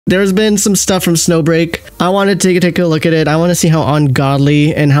there's been some stuff from Snowbreak. I wanted to take a look at it. I want to see how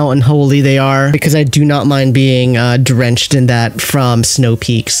ungodly and how unholy they are, because I do not mind being drenched in that from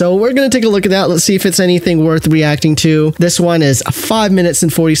Snowpeak. So we're going to take a look at that. Let's see if it's anything worth reacting to. This one is 5 minutes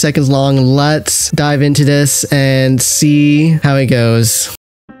and 40 seconds long. Let's dive into this and see how it goes.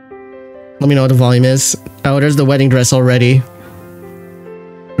 Let me know what the volume is. Oh, there's the wedding dress already.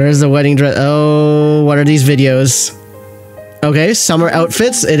 Where's the wedding dress? Oh, what are these videos? Okay, summer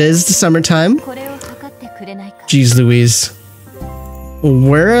outfits. It is the summertime. Jeez Louise.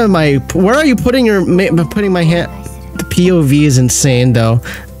 Where am I? Where are you putting my hand? The POV is insane though.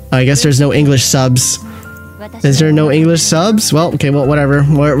 I guess there's no English subs. Is there no English subs? Well, okay, well, whatever.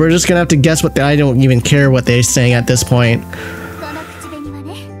 We're just gonna have to guess what I don't even care what they're saying at this point.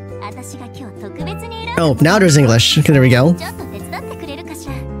 Oh, now there's English. Okay, there we go.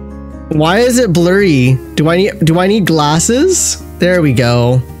 Why is it blurry? Do I need glasses? There we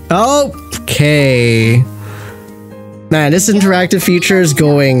go. Okay. Man, this interactive feature is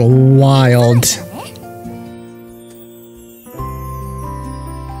going wild.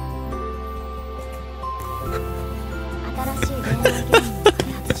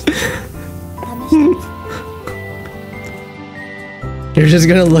 You're just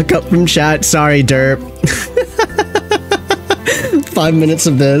gonna look up from chat. Sorry, derp. 5 minutes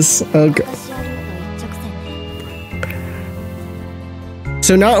of this. Okay.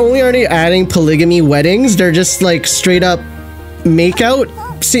 So not only are they adding polygamy weddings, they're just like straight up make out.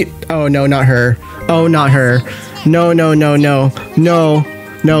 See, oh no, not her. Oh, not her. No, no, no, no, no,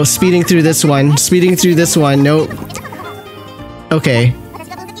 no. Speeding through this one. Speeding through this one. Nope. Okay.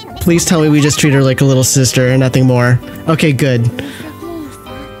 Please tell me we just treat her like a little sister and nothing more. Okay, good.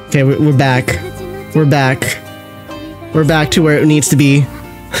 Okay, we're back. We're back. We're back to where it needs to be.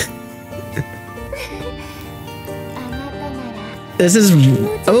 This is...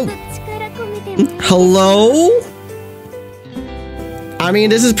 Oh. Hello? I mean,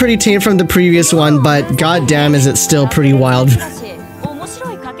 this is pretty tame from the previous one, but goddamn is it still pretty wild.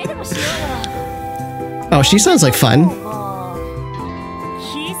 Oh, she sounds like fun.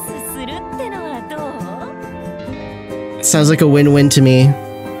 Sounds like a win-win to me.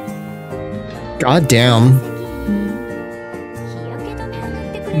 God damn.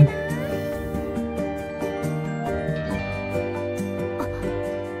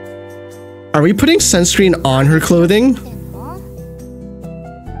 Are we putting sunscreen on her clothing?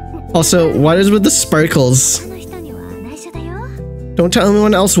 Also, what is with the sparkles? Don't tell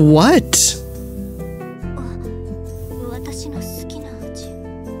anyone else what?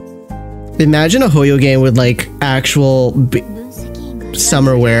 Imagine a Hoyo game with like actual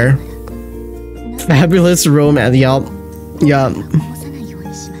summer wear. Fabulous romance. Yup. Yup.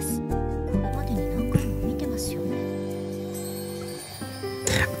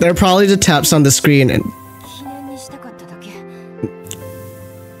 They're probably the taps on the screen and...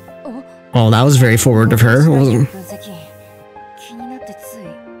 Oh, that was very forward of her.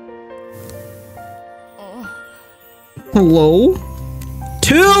 Hello?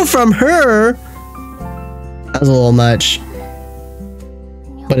 2 from her? That was a little much.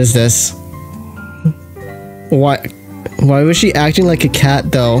 What is this? Why was she acting like a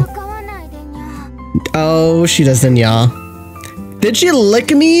cat though? Oh, she doesn't, yeah. Did she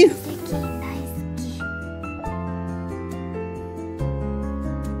lick me?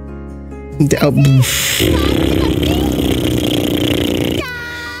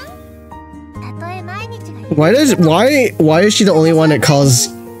 Why is she the only one that calls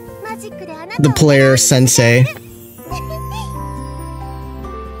the player sensei?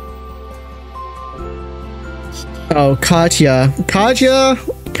 Oh, Katya.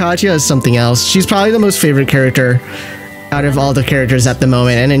 Katya is something else. She's probably the most favorite character out of all the characters at the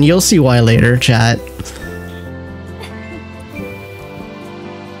moment, and then you'll see why later, chat.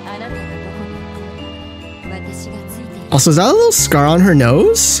 Also, is that a little scar on her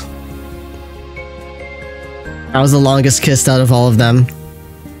nose? That was the longest kissed out of all of them.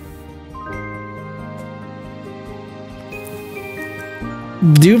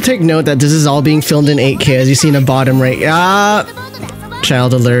 Do take note that this is all being filmed in 8K, as you see in the bottom right.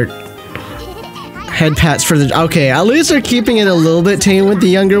 Child alert. Head pats for the... Okay, at least they're keeping it a little bit tame with the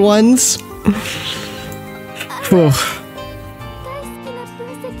younger ones. Whew.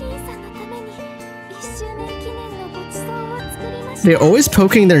 They're always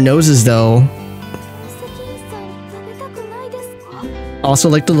poking their noses, though. Also,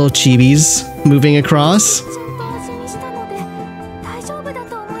 like the little chibis moving across.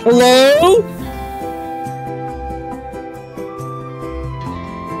 Hello?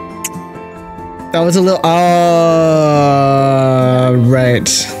 That was a little... right.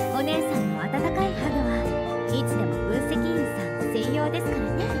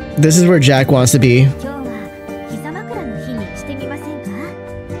 This is where Jack wants to be.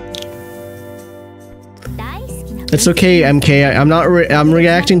 It's okay, MK. I'm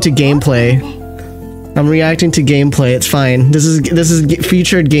reacting to gameplay. I'm reacting to gameplay. It's fine. This is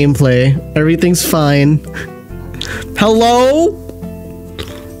featured gameplay. Everything's fine. Hello?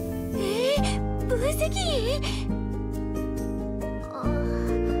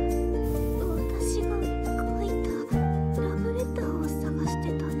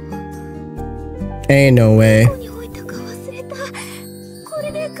 Ain't no way.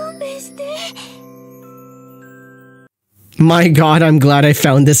 My god, I'm glad I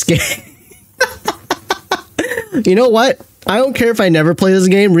found this game. You know what? I don't care if I never play this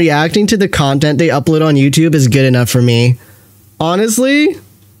game. Reacting to the content they upload on YouTube is good enough for me. Honestly,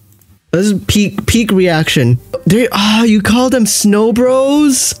 this is peak reaction. You call them snow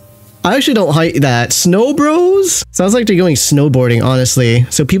bros? I actually don't like that. Snow bros? Sounds like they're going snowboarding, honestly.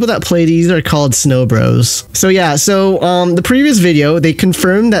 So people that play these are called snow bros. So yeah, the previous video, they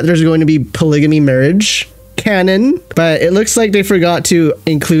confirmed that there's going to be polygamy marriage canon, but it looks like they forgot to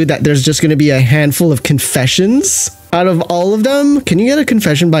include that there's just going to be a handful of confessions out of all of them. Can you get a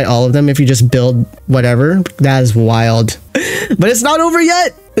confession by all of them if you just build whatever? That is wild. But it's not over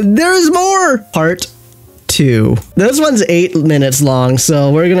yet. There's more. Part 2. This one's 8 minutes long,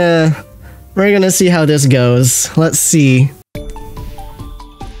 so we're gonna see how this goes. Let's see.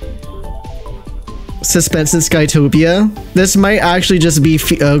 Suspense in Skytopia. This might actually just be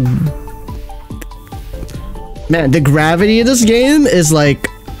man, the gravity of this game is like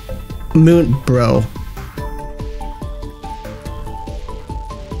moon, bro.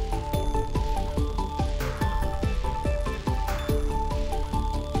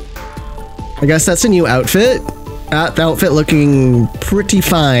 I guess that's a new outfit. That outfit looking pretty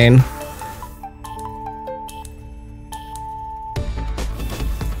fine.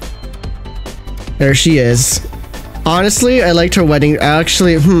 There she is. Honestly, I liked her wedding.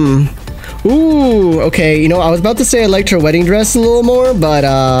 Actually, Ooh, okay. You know, I was about to say I liked her wedding dress a little more, but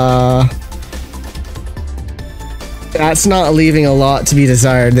that's not leaving a lot to be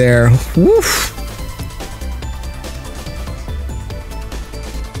desired there. Woof.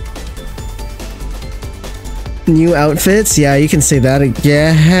 New outfits? Yeah, you can say that.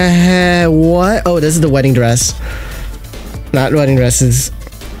 Yeah, what? Oh, this is the wedding dress. Not wedding dresses.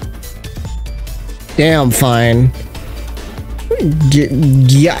 Damn fine.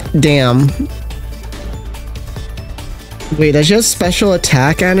 Yeah, damn. Wait, does she have special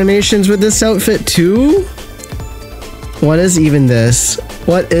attack animations with this outfit too? What is even this?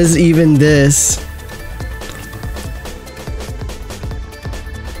 What is even this?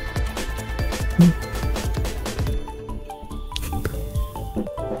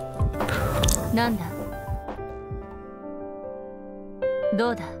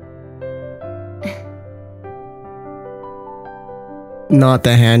 Not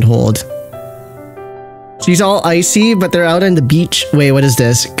the handhold. She's all icy, but they're out on the beach. Wait, what is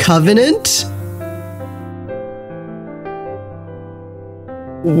this? Covenant?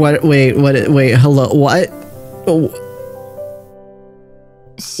 What? Wait, hello, what? Oh.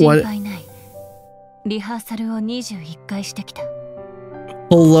 What?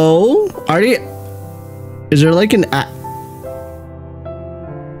 Hello? Are they... Is there like an...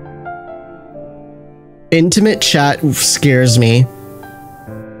 Intimate chat scares me.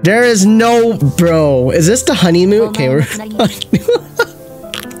 There is no... Bro, is this the honeymoon? Okay, we're...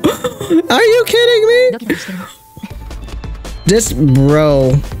 Are you kidding me? This...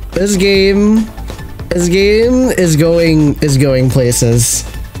 Bro. This game is going places.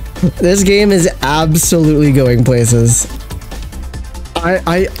 This game is absolutely going places.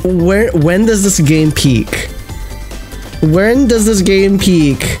 When does this game peak? When does this game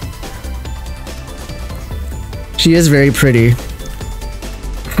peak? She is very pretty.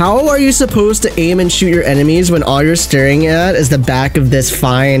 How are you supposed to aim and shoot your enemies when all you're staring at is the back of this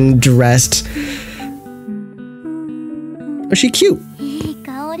fine dressed... Oh, she cute.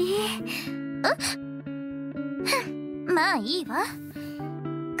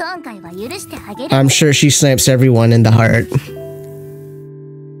 I'm sure she snipes everyone in the heart.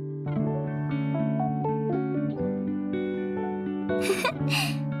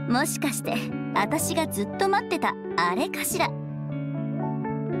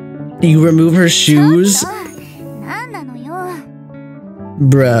 You remove her shoes?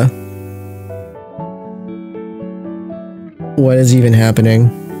 Bruh. What is even happening?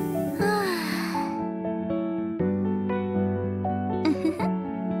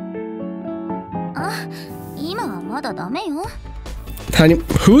 Honey,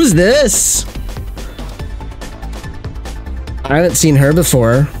 who's this? I haven't seen her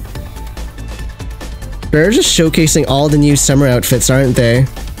before. They're just showcasing all the new summer outfits, aren't they?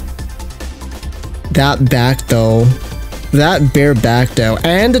 That back though. That bare back though.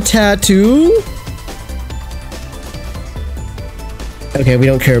 And a tattoo? Okay, we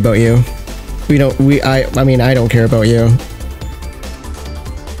don't care about you. I mean, I don't care about you.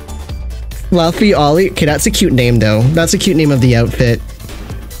 Fluffy Ollie. Okay, that's a cute name though. That's a cute name of the outfit.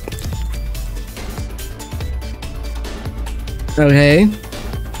 Okay.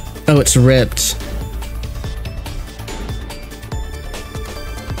 Oh, it's ripped.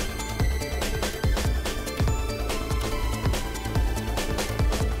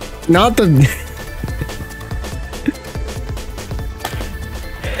 Not the...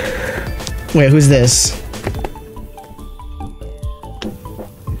 Wait, who's this?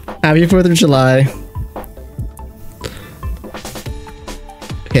 Happy 4th of July.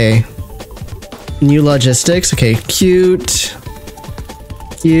 Okay. New logistics. Okay, cute.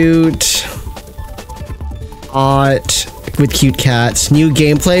 Cute. Hot. With cute cats. New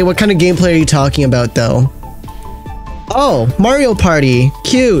gameplay. What kind of gameplay are you talking about, though? Oh, Mario Party.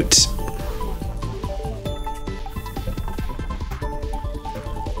 Cute.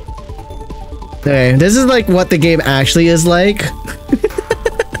 Okay, this is like what the game actually is like.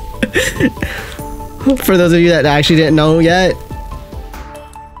 For those of you that actually didn't know yet.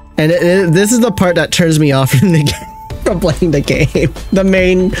 And this is the part that turns me off from the game, from playing the game.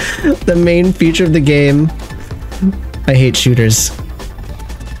 The main feature of the game. I hate shooters.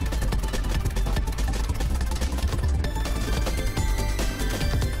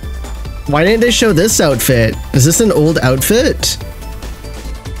 Why didn't they show this outfit? Is this an old outfit?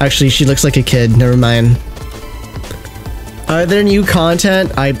 Actually, she looks like a kid. Never mind. Are there new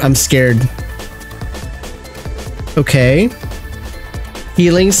content? I'm scared. Okay.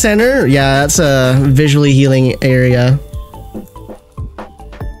 Healing center? Yeah, that's a visually healing area.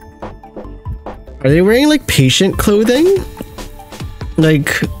 Are they wearing like patient clothing? Like...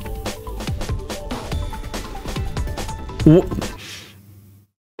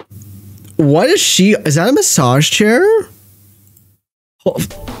 What is she? Is that a massage chair? Oh.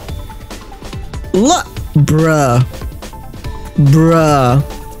 Look, bruh.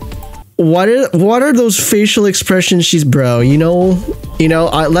 What are those facial expressions she's bro? You know,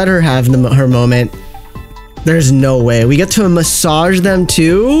 I let her have her moment. There's no way. We get to massage them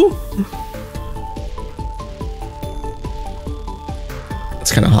too?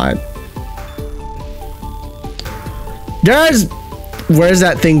 It's kind of hot. Where's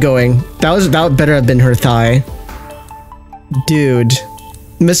that thing going? That better have been her thigh. Dude.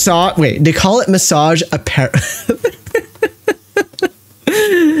 Massage. Wait, they call it massage apparel.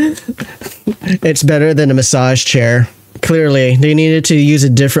 It's better than a massage chair. Clearly, they needed to use a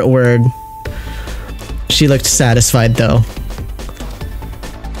different word. She looked satisfied though.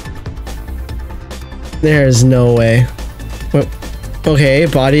 There's no way. Well, okay,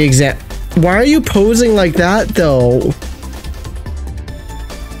 body exam. Why are you posing like that though?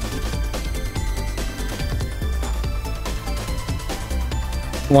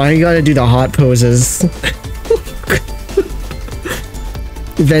 Why you gotta do the hot poses?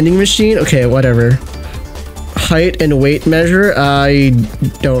 Vending machine? Okay, whatever. Height and weight measure? I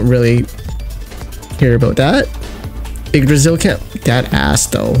don't really care about that. Yggdrasil camp. That ass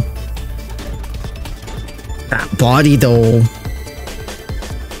though. That body though.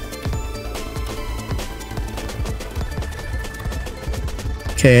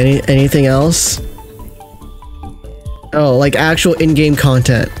 Okay, anything else? Oh, like actual in-game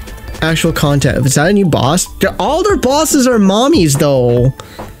content. Actual content. Is that a new boss? All their bosses are mommies, though.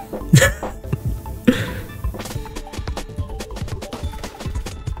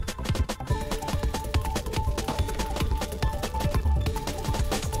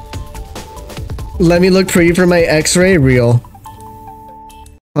 Let me look pretty for my X-ray reel.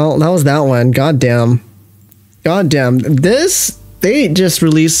 Oh, that was that one. Goddamn. Goddamn. This... They just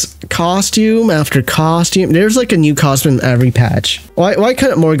release costume after costume. There's like a new costume in every patch. Why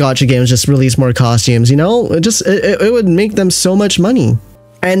couldn't more gacha games just release more costumes, you know? It would make them so much money.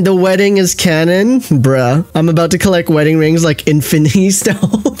 And the wedding is canon? Bruh. I'm about to collect wedding rings like Infinity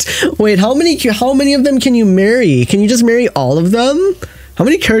Stones. Wait, how many of them can you marry? Can you just marry all of them? How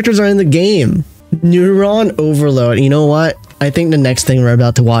many characters are in the game? Neuron overload. You know what? I think the next thing we're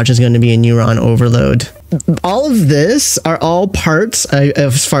about to watch is going to be a neuron overload. All of this are all parts,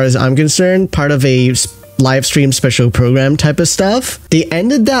 as far as I'm concerned, part of a live stream special program type of stuff. They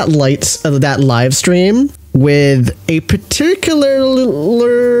ended that live stream with a particular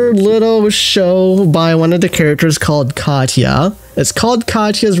little show by one of the characters called Katya. It's called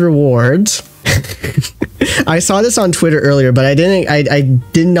Katya's Rewards. I saw this on Twitter earlier, but I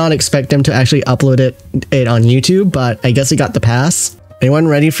did not expect them to actually upload it on YouTube, but I guess it got the pass. Anyone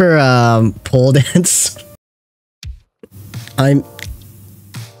ready for pole dance? I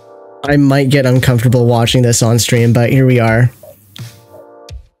might get uncomfortable watching this on stream, but here we are.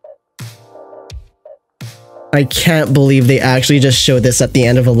 I can't believe they actually just showed this at the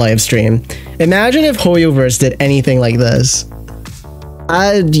end of a live stream. Imagine if Hoyoverse did anything like this.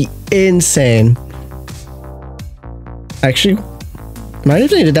 That'd be insane. Actually, imagine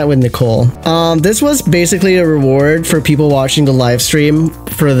if they did that with Nicole. This was basically a reward for people watching the live stream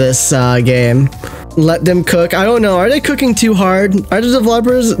for this game. Let them cook. I don't know. Are they cooking too hard? Are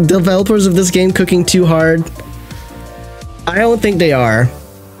the developers of this game cooking too hard? I don't think they are.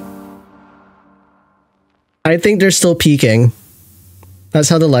 I think they're still peaking. That's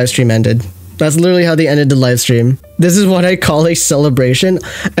how the live stream ended. That's literally how they ended the live stream. This is what I call a celebration.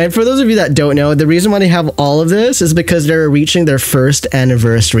 And for those of you that don't know, the reason why they have all of this is because they're reaching their first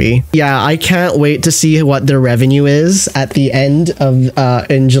anniversary. Yeah, I can't wait to see what their revenue is at the end of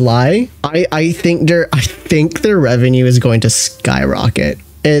in July. I think their revenue is going to skyrocket.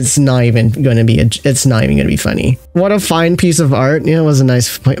 It's not even going to be funny. What a fine piece of art. Yeah, it was a nice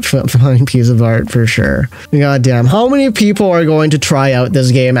fine piece of art for sure. God damn. How many people are going to try out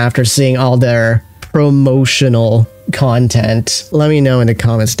this game after seeing all their promotional content? Let me know in the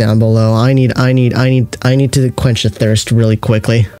comments down below. I need to quench the thirst really quickly.